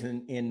 4 games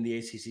in the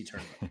ACC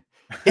tournament.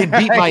 And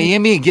beat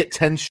Miami and get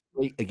 10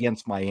 straight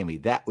against Miami.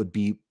 That would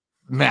be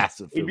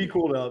massive. It'd be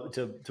cool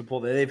to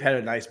pull that. They've had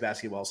a nice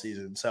basketball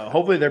season. So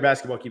hopefully their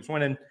basketball keeps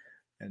winning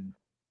and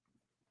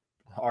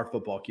our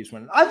football keeps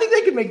winning. I think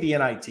they could make the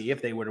NIT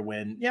if they were to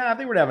win. Yeah, if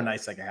they were to have a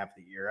nice second half of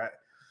the year. I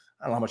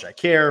don't know how much I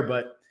care,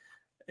 but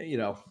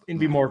it'd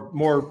be more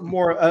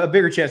a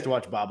bigger chance to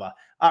watch Baba.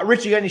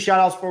 Rich, you got any shout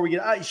outs before we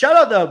get shout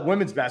out the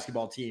women's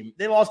basketball team.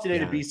 They lost today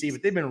to BC,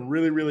 but they've been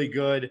really, really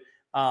good.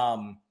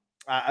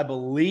 I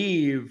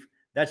believe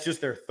that's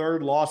just their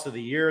 3rd loss of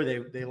the year.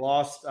 They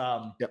lost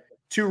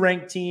 2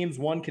 ranked teams,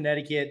 one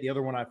Connecticut, the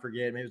other one I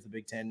forget, maybe it was the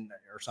Big Ten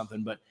or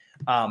something, but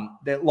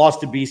they lost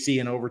to BC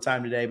in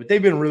overtime today. But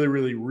they've been really,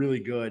 really, really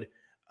good.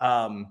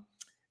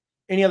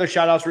 Any other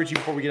shout outs, Richie,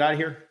 before we get out of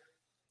here?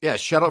 Yeah,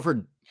 shout out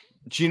for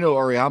Gino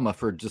Auriemma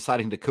for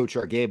deciding to coach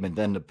our game, and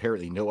then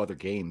apparently no other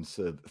games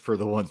for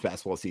the women's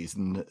basketball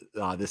season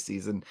this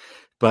season.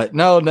 But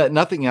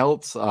nothing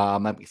else.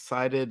 I'm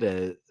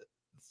excited.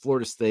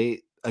 Florida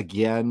State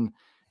again.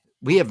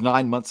 We have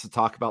 9 months to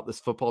talk about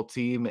this football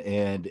team,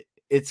 and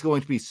it's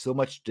going to be so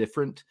much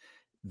different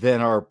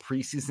than our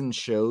preseason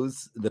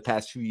shows the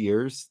past few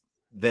years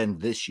than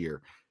this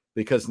year,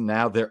 because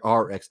now there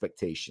are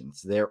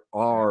expectations. There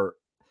are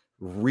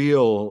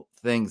real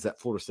things that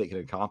Florida State can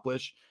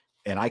accomplish,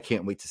 and I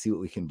can't wait to see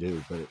what we can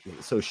do. But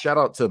so shout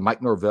out to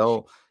Mike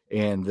Norvell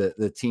and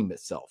the team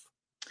itself.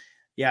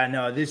 Yeah,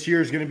 no, this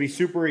year is going to be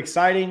super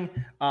exciting.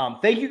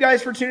 Thank you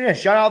guys for tuning in.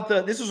 Shout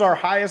out this is our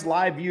highest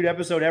live viewed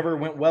episode ever.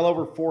 Went well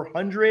over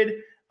 400.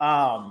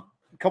 A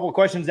couple of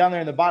questions down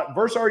there in the bottom.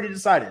 Verse already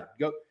decided.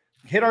 Go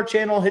hit our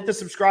channel, hit the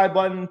subscribe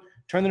button,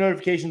 turn the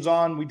notifications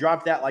on. We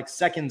dropped that like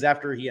seconds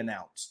after he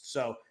announced.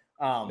 So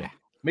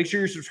make sure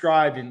you're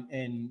subscribed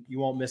and you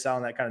won't miss out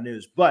on that kind of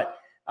news. But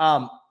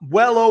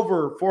well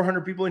over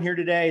 400 people in here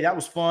today. That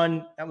was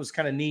fun. That was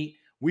kind of neat.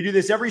 We do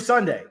this every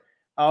Sunday.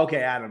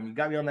 Okay, Adam, you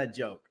got me on that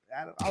joke.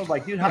 I was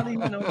like, dude, how do you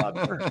even know about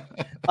Verse?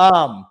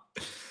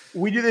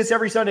 We do this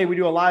every Sunday. We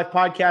do a live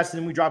podcast,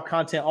 and then we drop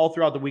content all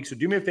throughout the week. So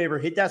do me a favor,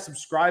 hit that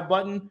subscribe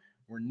button.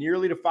 We're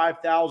nearly to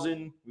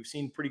 5,000. We've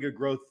seen pretty good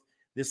growth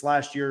this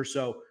last year,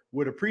 so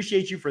would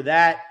appreciate you for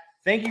that.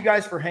 Thank you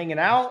guys for hanging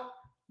out.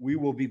 We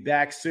will be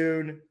back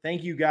soon.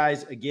 Thank you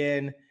guys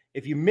again.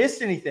 If you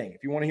missed anything,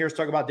 if you want to hear us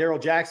talk about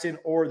Daryl Jackson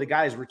or the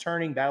guys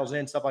returning, battles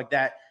in, stuff like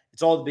that,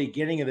 it's all at the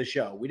beginning of the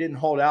show. We didn't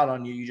hold out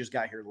on you. You just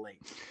got here late.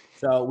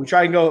 So we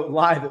try and go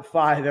live at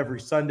 5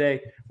 every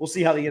Sunday. We'll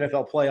see how the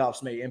NFL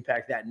playoffs may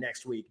impact that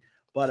next week.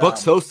 But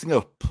Buck's hosting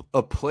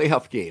a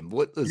playoff game.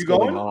 What is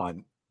going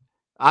on?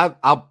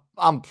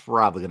 I'm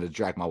probably going to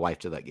drag my wife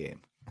to that game.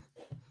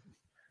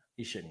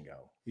 You shouldn't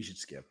go. You should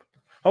skip.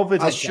 Hopefully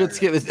I should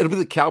skip. It'll be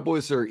the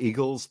Cowboys or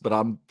Eagles, but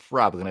I'm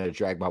probably going to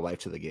drag my wife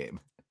to the game.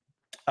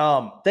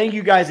 Thank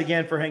you guys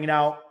again for hanging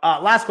out.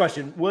 Last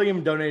question.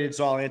 William donated,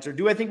 so I'll answer.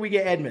 Do I think we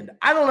get Edmond?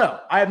 I don't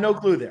know. I have no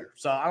clue there.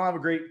 So I don't have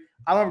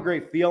a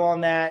great feel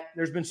on that.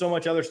 There's been so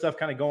much other stuff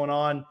kind of going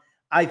on.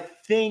 I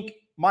think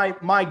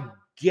my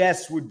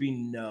guess would be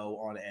no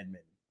on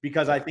Edmond,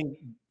 because I think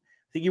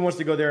he wants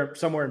to go there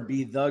somewhere and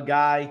be the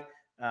guy.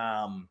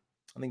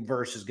 I think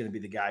Verse is going to be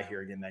the guy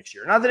here again next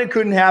year. Not that it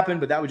couldn't happen,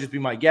 but that would just be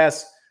my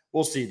guess.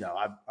 We'll see, though.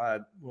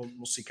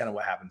 We'll see kind of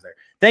what happens there.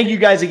 Thank you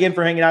guys again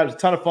for hanging out. It was a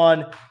ton of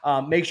fun.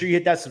 Make sure you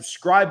hit that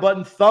subscribe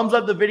button. Thumbs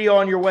up the video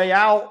on your way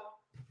out.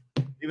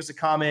 Leave us a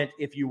comment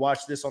if you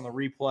watch this on the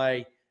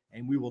replay,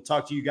 and we will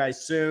talk to you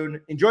guys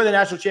soon. Enjoy the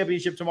national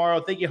championship tomorrow.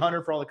 Thank you,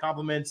 Hunter, for all the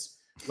compliments.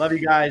 Love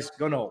you guys.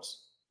 Go Noles.